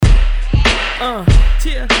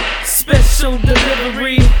Yeah. Special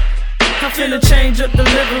delivery. I'm finna change up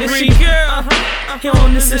delivery. It's your girl. Here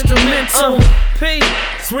on this instrumental.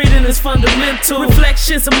 It's reading is fundamental.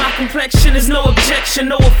 Reflections of my complexion is no objection,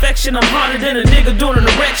 no affection. I'm harder than a nigga doing an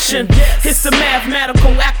erection. It's the mathematical,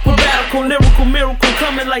 acrobatical, lyrical miracle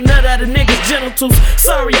coming like nut out of niggas' genitals.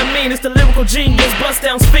 Sorry, I mean it's the lyrical genius. Bust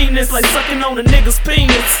down's fiendness like sucking on a nigga's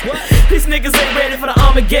penis. These niggas ain't ready for the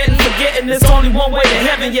Armageddon, forgetting there's only one way to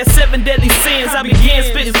heaven. Yeah, 7 deadly sins. I began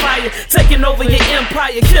spitting fire, taking over your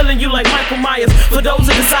empire, killing you like Michael Myers. For those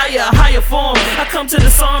who desire a higher form, I come to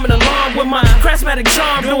disarm and alarm with my charismatic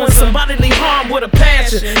charm, doing some bodily harm with a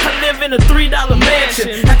passion. I live in a $3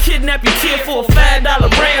 mansion. I kidnap your kid for a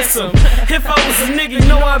 $5 ransom. If I was a nigga, you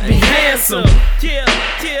know I'd be handsome. Yeah,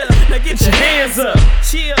 now get your hands up.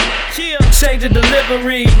 Change the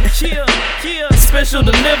delivery. Special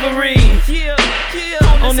delivery.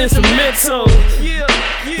 On this instrumental.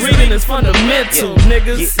 Reading is fundamental,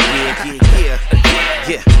 niggas. Yeah.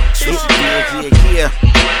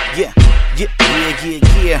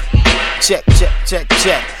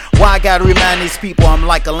 Check. Why I gotta remind these people I'm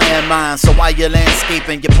like a landmine? So while you're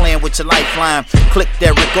landscaping, you're playing with your lifeline. Click,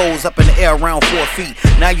 there it goes, up in the air around 4 feet.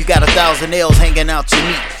 Now you got 1,000 nails hanging out your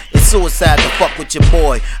meat. It's suicide to fuck with your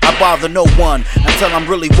boy. I bother no one until I'm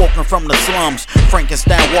really woken from the slums.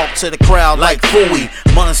 Frankenstein walked to the crowd like Fooey.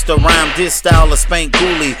 Monster rhyme, this style of Spank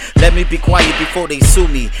Ghoulie. Let me be quiet before they sue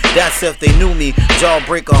me. That's if they knew me.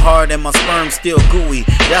 Jawbreaker hard and my sperm still gooey.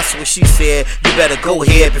 That's what she said. You better go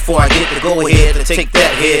ahead before I get the go ahead to take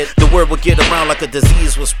that head. The word will get around like a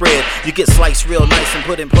disease will spread. You get sliced real nice and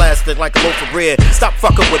put in plastic like a loaf of bread. Stop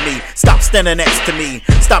fucking with me. Stop standing next to me.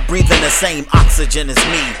 Stop breathing the same oxygen as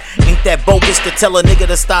me. Ain't that bogus to tell a nigga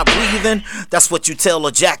to stop breathing? That's what you tell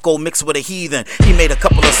a jacko mixed with a heathen. He made a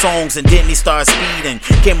couple of songs and then he started speeding.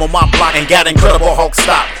 Came on my block and got Incredible Hulk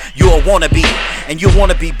stop. You a wannabe and you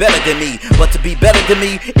wanna be better than me. But to be better than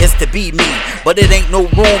me is to be me. But it ain't no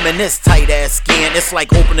room in this tight ass skin. It's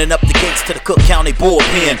like opening up the gates to the Cook County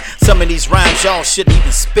bullpen. Some of these rhymes y'all shouldn't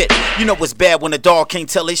even spit. You know it's bad when a dog can't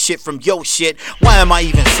tell his shit from your shit. Why am I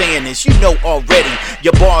even saying this? You know already.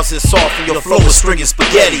 Your bars is soft and your flow is stringing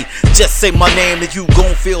spaghetti. Just say my name and you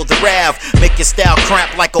gon' feel the wrath. Make your style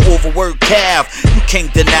cramp like an overworked calf. You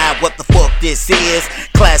can't deny what the fuck this is.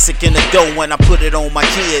 Classic in the dough when I put it on my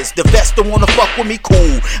kids. The vets don't wanna fuck with me,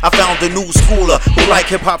 cool. I found a new schooler who like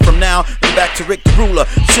hip hop from now and back to Rick the Ruler.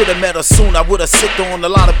 Should've met her soon, I would've sicked on a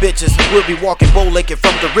lot of bitches. We'll be walking bow-legged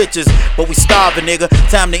from the riches. But we starving, nigga.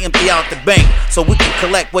 Time to empty out the bank so we can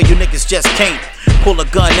collect where you niggas just can't. Pull a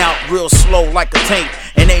gun out real slow like a tank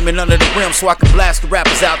and aim it under the rim so I can blast the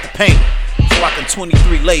rappers out the paint. So I can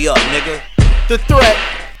 23 lay up, nigga. The threat.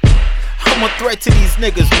 I'm a threat to these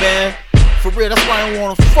niggas, man. For real, that's why I don't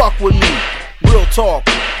wanna fuck with me. Real talk.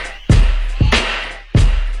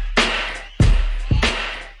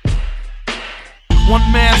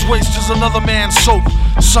 One man's waste is another man's soap.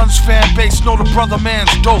 Son's fan base know the brother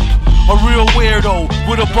man's dope. A real weirdo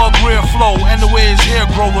with a bug rare flow, and the way his hair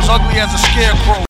grow was ugly as a scarecrow.